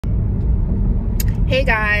Hey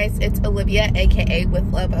guys, it's Olivia, aka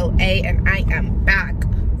with Love OA, and I am back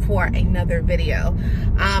for another video.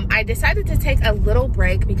 I decided to take a little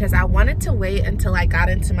break because I wanted to wait until I got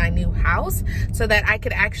into my new house so that I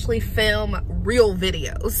could actually film real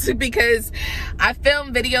videos, because I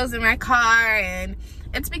film videos in my car, and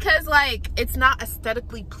it's because like it's not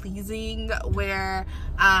aesthetically pleasing where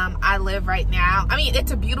I live right now. I mean,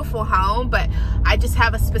 it's a beautiful home, but I just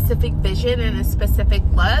have a specific vision and a specific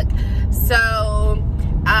look. So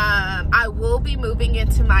I will be moving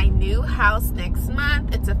into my new house next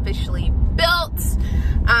month. It's officially built,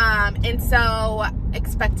 and so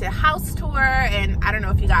expect a house tour. And I don't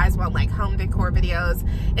know if you guys want like home decor videos.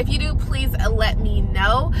 If you do, please let me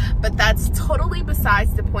know, but that's totally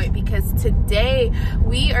besides the point, because today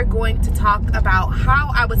we are going to talk about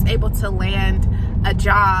how I was able to land a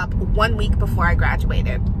job 1 week before I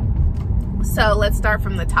graduated. So let's start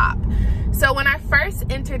from the top. So when I first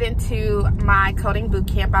entered into my coding boot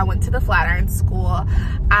camp, I went to the Flatiron School.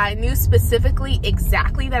 I knew specifically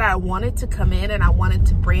exactly that I wanted to come in and I wanted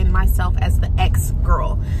to brand myself as the X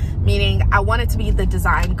girl, meaning I wanted to be the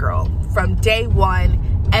design girl. From day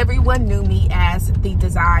one, everyone knew me as the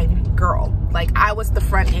design girl. Like, I was the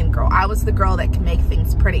front end girl. I was the girl that can make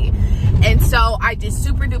things pretty. And so I just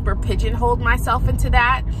super duper pigeonholed myself into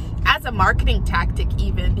that as a marketing tactic,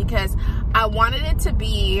 even because I wanted it to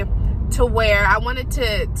be to where I wanted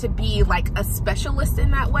to be like a specialist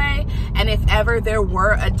in that way. And if ever there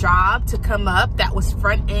were a job to come up that was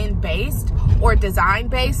front end based or design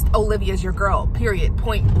based, Olivia's your girl, period,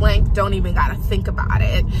 point blank. Don't even gotta think about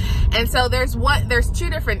it. And so there's two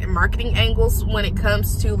different marketing angles when it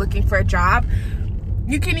comes to looking for a job.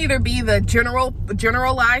 You can either be the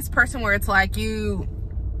generalized person where it's like you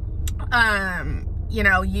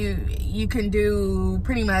know, you can do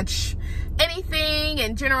pretty much anything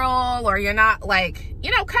in general, or you're not like, you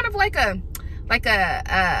know, kind of like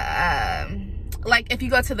like if you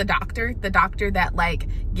go to the doctor that like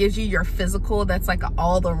gives you your physical, that's like an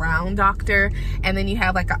all-around doctor, and then you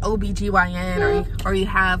have like an OBGYN, or you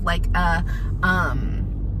have like a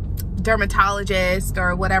dermatologist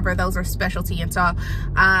or whatever. Those are specialty. And so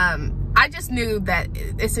I just knew that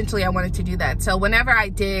essentially I wanted to do that. So whenever I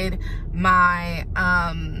did my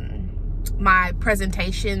my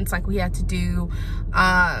presentations, like we had to do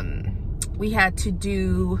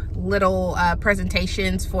little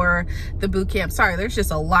presentations for the boot camp. Sorry, there's just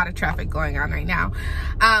a lot of traffic going on right now.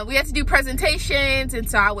 We had to do presentations, and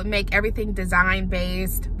so I would make everything design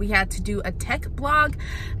based. We had to do a tech blog.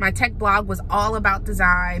 My tech blog was all about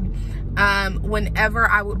design. Whenever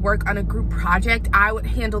I would work on a group project, I would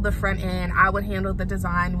handle the front end, I would handle the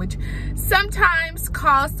design, which sometimes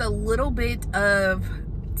caused a little bit of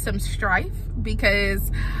some strife, because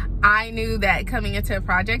I knew that coming into a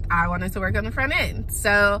project, I wanted to work on the front end.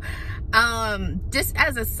 So just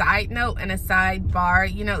as a side note and a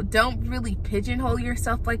sidebar, you know, don't really pigeonhole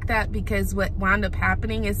yourself like that, because what wound up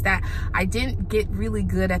happening is that I didn't get really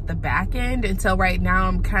good at the back end. And so right now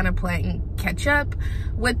I'm kind of playing catch up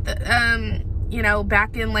with the you know,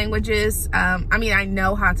 back-end languages. I mean, I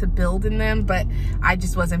know how to build in them, but I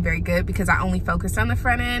just wasn't very good because I only focused on the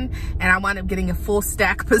front end, and I wound up getting a full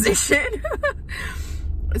stack position.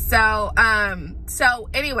 So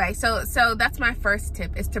anyway, so that's my first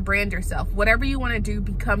tip, is to brand yourself. Whatever you want to do,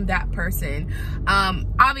 become that person.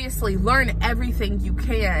 Obviously learn everything you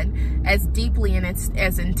can as deeply and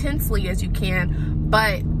as intensely as you can,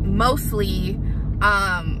 but mostly,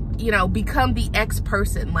 you know, become the X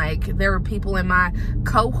person. Like, there were people in my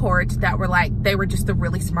cohort that were like, they were just the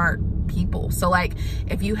really smart people. So like,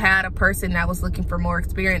 if you had a person that was looking for more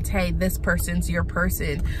experience, hey, this person's your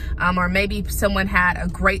person. Or maybe someone had a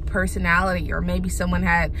great personality, or maybe someone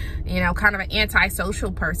had, you know, kind of an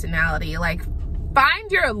antisocial personality. Like,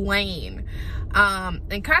 find your lane,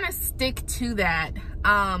 and kind of stick to that,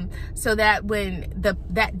 so that when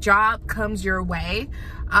that job comes your way,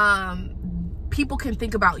 people can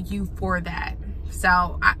think about you for that.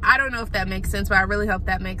 So I don't know if that makes sense, but I really hope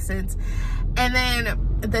that makes sense. And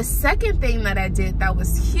then the second thing that I did that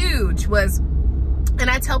was huge was, and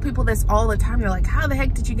I tell people this all the time, they're like, how the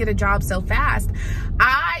heck did you get a job so fast?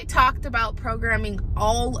 I talked about programming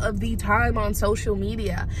all of the time on social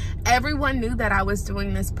media. Everyone knew that I was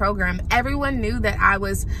doing this program. Everyone knew that I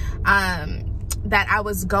was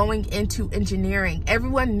going into engineering.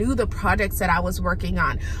 Everyone knew the projects that I was working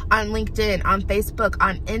on LinkedIn, on Facebook,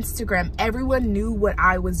 on Instagram. Everyone knew what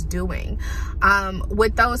I was doing.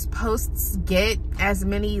 Would those posts get as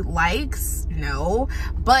many likes? No,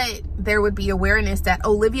 but there would be awareness that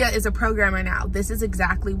Olivia is a programmer now. This is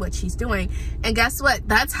exactly what she's doing. And guess what?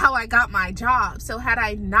 That's how I got my job. So had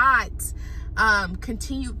I not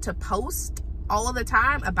continued to post all of the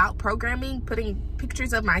time about programming, putting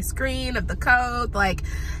pictures of my screen, of the code, like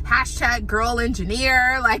hashtag girl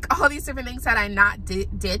engineer, like all these different things, that I not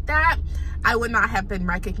did that, I would not have been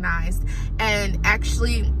recognized. And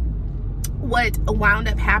actually, what wound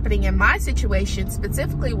up happening in my situation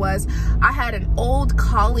specifically was I had an old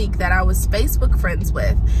colleague that I was Facebook friends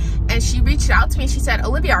with, and she reached out to me. She said,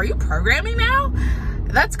 Olivia, are you programming now?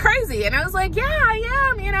 That's crazy. And I was like, yeah, I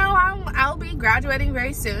am. You know, I'll be graduating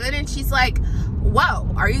very soon. And she's like,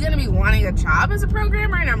 whoa, are you going to be wanting a job as a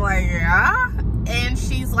programmer? And I'm like, yeah. And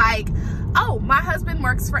she's like, oh, my husband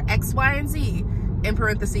works for X, Y, and Z. In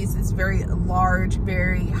parentheses, it's very large,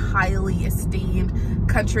 very highly esteemed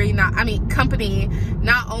company, not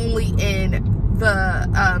only in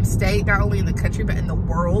the state, not only in the country, but in the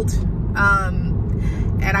world.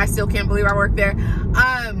 And I still can't believe I work there.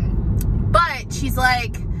 But she's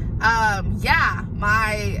like, yeah,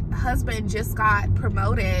 my husband just got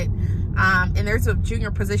promoted, and there's a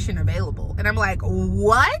junior position available. And I'm like,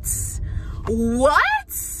 what?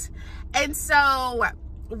 And so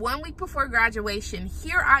 1 week before graduation,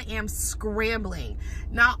 here I am scrambling.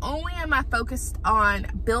 Not only am I focused on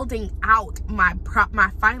building out my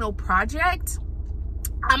final project,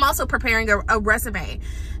 I'm also preparing a resume,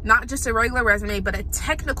 not just a regular resume, but a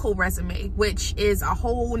technical resume, which is a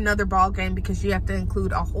whole nother ball game because you have to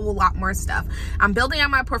include a whole lot more stuff. I'm building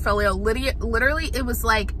out my portfolio. Literally, it was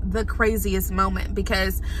like the craziest moment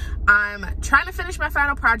because I'm trying to finish my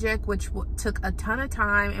final project, which took a ton of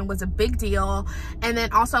time and was a big deal. And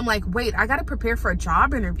then also I'm like, wait, I got to prepare for a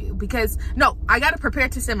job interview because I got to prepare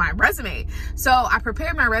to send my resume. So I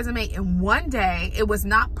prepared my resume in one day. It was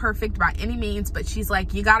not perfect by any means, but she's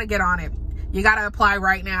like, you got to get on it. You got to apply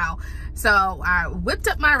right now. So I whipped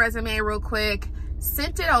up my resume real quick,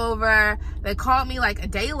 sent it over. They called me like a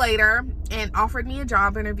day later and offered me a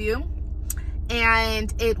job interview.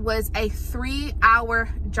 And it was a 3-hour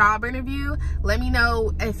job interview. Let me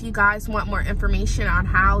know if you guys want more information on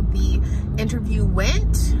how the interview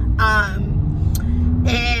went.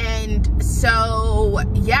 And so,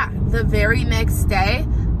 yeah, the very next day,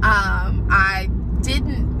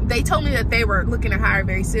 they told me that they were looking to hire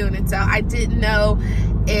very soon. And so I didn't know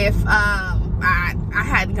if, I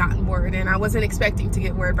hadn't gotten word, and I wasn't expecting to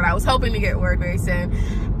get word, but I was hoping to get word very soon.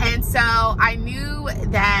 And so I knew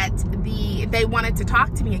that they wanted to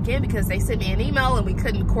talk to me again because they sent me an email and we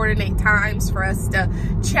couldn't coordinate times for us to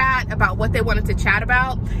chat about what they wanted to chat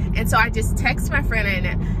about. And so I just texted my friend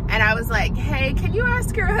and I was like, hey, can you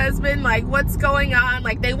ask your husband, like, what's going on?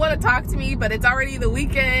 Like, they want to talk to me, but it's already the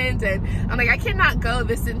weekend. And I'm like, I cannot go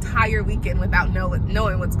this entire weekend without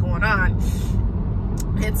knowing what's going on.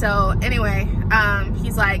 And so anyway,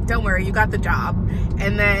 he's like, don't worry, you got the job.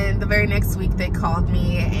 And then the very next week they called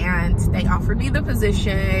me and they offered me the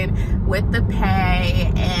position with the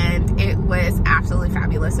pay, and it was absolutely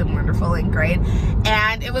fabulous and wonderful and great.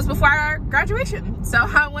 And it was before our graduation. So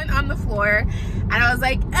I went on the floor and I was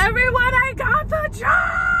like, everyone, I got the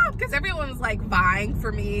job. Because everyone was like vying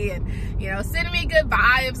for me and, you know, sending me good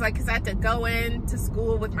vibes, like, because I had to go into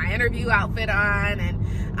school with my interview outfit on, and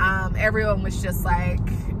everyone was just like,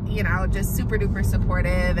 you know, just super duper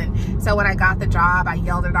supportive. And so when I got the job, I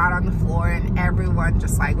yelled it out on the floor and everyone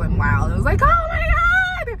just like went wild. It was like, oh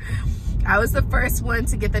my God, I was the first one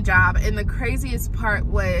to get the job. And the craziest part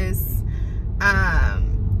was,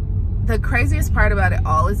 the craziest part about it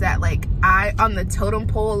all is that, like, on the totem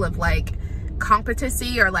pole of like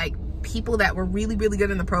competency, or like people that were really, really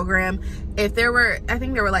good in the program, if there were, I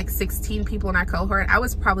think there were like 16 people in our cohort, I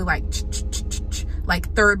was probably like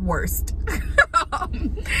third worst.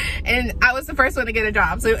 And I was the first one to get a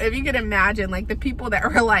job. So if you can imagine, like, the people that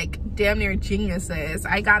were like damn near geniuses,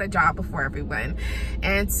 I got a job before everyone.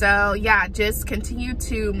 And so yeah, just continue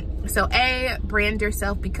to, so brand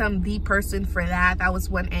yourself, become the person for that. That was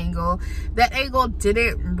one angle. That angle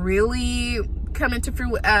didn't really come into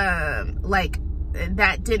fruit, like,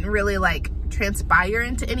 that didn't really like transpire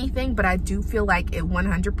into anything, but I do feel like it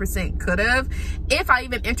 100% could have if I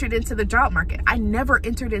even entered into the job market. I never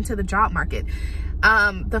entered into the job market.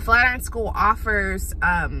 The Flatiron School offers,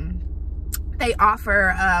 they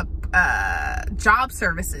offer job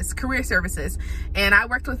services, career services, and I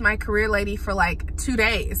worked with my career lady for like 2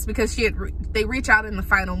 days because they reach out in the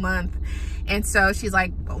final month. And so she's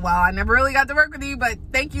like, well, I never really got to work with you, but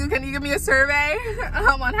thank you. Can you give me a survey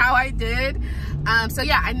on how I did? So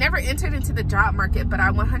yeah, I never entered into the job market, but I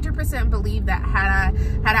 100% believe that had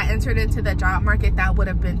I entered into the job market, that would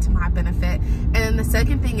have been to my benefit. And then the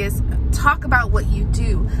second thing is, talk about what you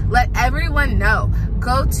do. Let everyone know.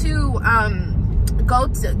 Go to go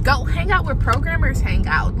hang out where programmers hang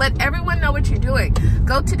out. Let everyone know what you're doing.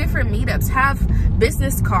 Go to different meetups, have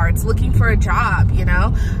business cards looking for a job, you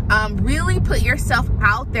know. Really put yourself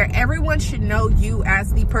out there. Everyone should know you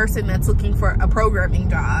as the person that's looking for a programming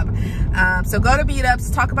job. So go to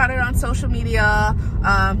meetups, talk about it on social media,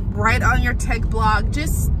 write on your tech blog,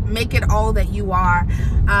 just make it all that you are.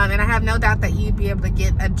 And I have no doubt that you'd be able to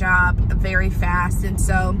get a job very fast. And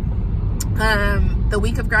so the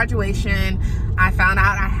week of graduation, I found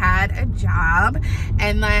out I had a job,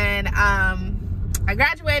 and then I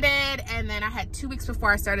graduated, and then I had 2 weeks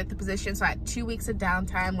before I started the position, so I had 2 weeks of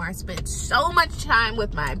downtime where I spent so much time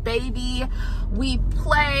with my baby. We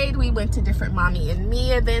played, we went to different mommy and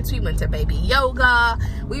me events, we went to baby yoga,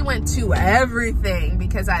 we went to everything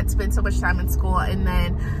because I had spent so much time in school, and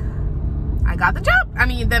then I got the job.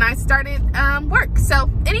 Then I started work. So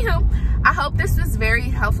anywho, I hope this was very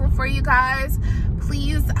helpful for you guys.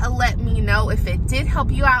 Please let me know if it did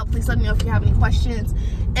help you out. Please let me know if you have any questions.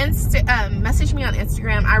 Message me on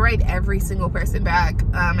Instagram. I write every single person back,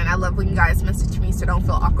 and I love when you guys message me, so don't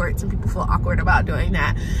feel awkward. Some people feel awkward about doing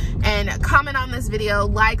that. And comment on this video,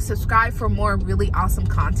 like, subscribe for more really awesome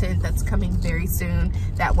content that's coming very soon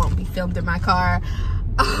that won't be filmed in my car.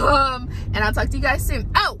 And I'll talk to you guys soon.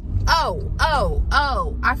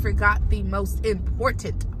 I forgot the most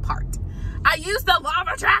important part. I used the law of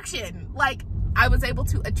attraction. Like, I was able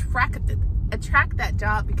to attract that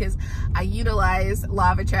job because I utilize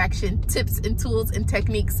law of attraction tips and tools and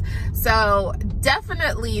techniques. So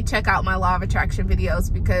definitely check out my law of attraction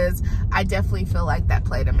videos because I definitely feel like that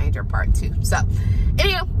played a major part too. So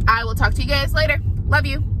anyway, I will talk to you guys later. Love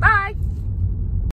you. Bye.